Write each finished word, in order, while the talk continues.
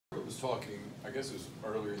talking, I guess it was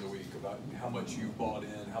earlier in the week, about how much you've bought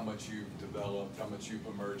in, how much you've developed, how much you've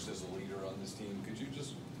emerged as a leader on this team. Could you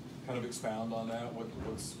just kind of expound on that?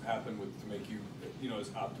 What's happened to make you, as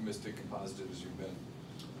optimistic and positive as you've been?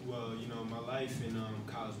 Well, my life in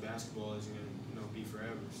college basketball isn't gonna, be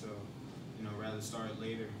forever. So, rather start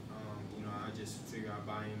later. I just figure I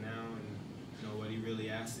buy in now, and what he really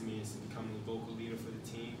asked of me is to become a vocal leader for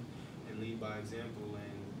the team and lead by example.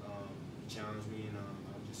 And he challenged me, and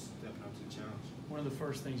I'm just stepping up to the challenge. One of the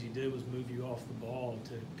first things he did was move you off the ball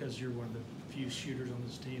because you're one of the few shooters on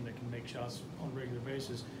this team that can make shots on a regular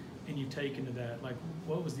basis, and you've taken to that. Like,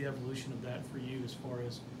 what was the evolution of that for you as far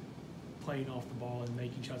as playing off the ball and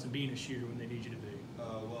making shots and being a shooter when they need you to be?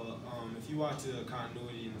 If you watch the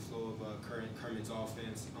continuity and the flow of Kermit's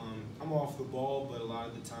offense, I'm off the ball, but a lot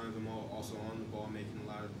of the times I'm also on the ball making a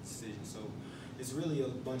lot of decisions. So it's really a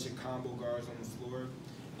bunch of combo guards on the floor.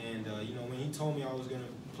 And, when he told me I was going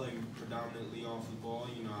to play predominantly off the ball,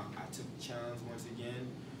 I took the challenge once again.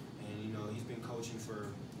 And, he's been coaching for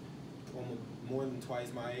almost more than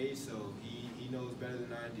twice my age, so he knows better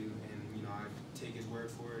than I do. And, I take his word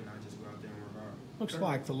for it, and I just go out there and work hard. Looks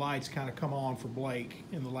like the lights kind of come on for Blake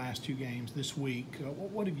in the last two games this week.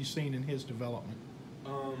 What have you seen in his development?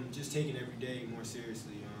 Just taking every day more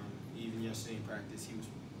seriously. Even yesterday in practice, he was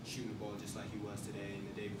shooting the ball just like he was today, and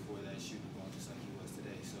the day before that, shooting the ball just like he was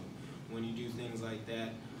today. So when you do things like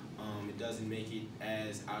that, it doesn't make it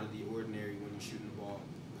as out of the ordinary when you're shooting the ball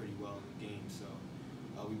pretty well in the game. So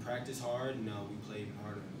we practice hard, and we play even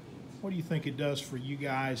harder. What do you think it does for you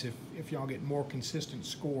guys if y'all get more consistent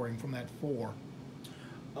scoring from that four?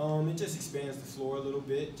 It just expands the floor a little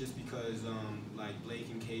bit, just because like Blake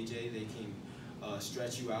and KJ, they can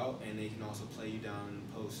stretch you out, and they can also play you down in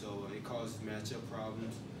the post. So it causes matchup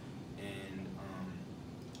problems, and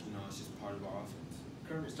it's just part of our offense.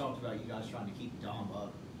 Kermit's talked about you guys trying to keep Dom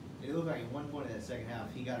up. It looked like at one point in that second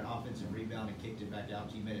half, he got an offensive rebound and kicked it back out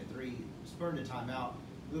to you, made a three, spurned a timeout.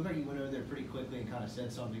 It looked like you went over there pretty quickly and kind of said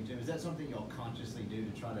something to him. Is that something y'all consciously do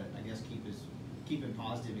to try to, I guess, keep him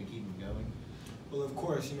positive and keep him going? Well, of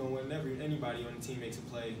course, whenever anybody on the team makes a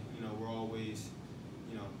play, we're always,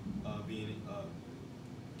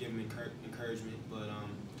 giving him encouragement. But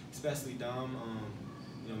especially Dom,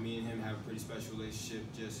 me and him have a pretty special relationship.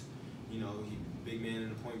 Just, he big man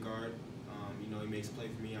and a point guard. He makes a play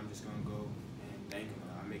for me. I'm just gonna go and thank him.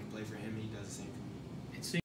 I make a play for him. He does the same for me.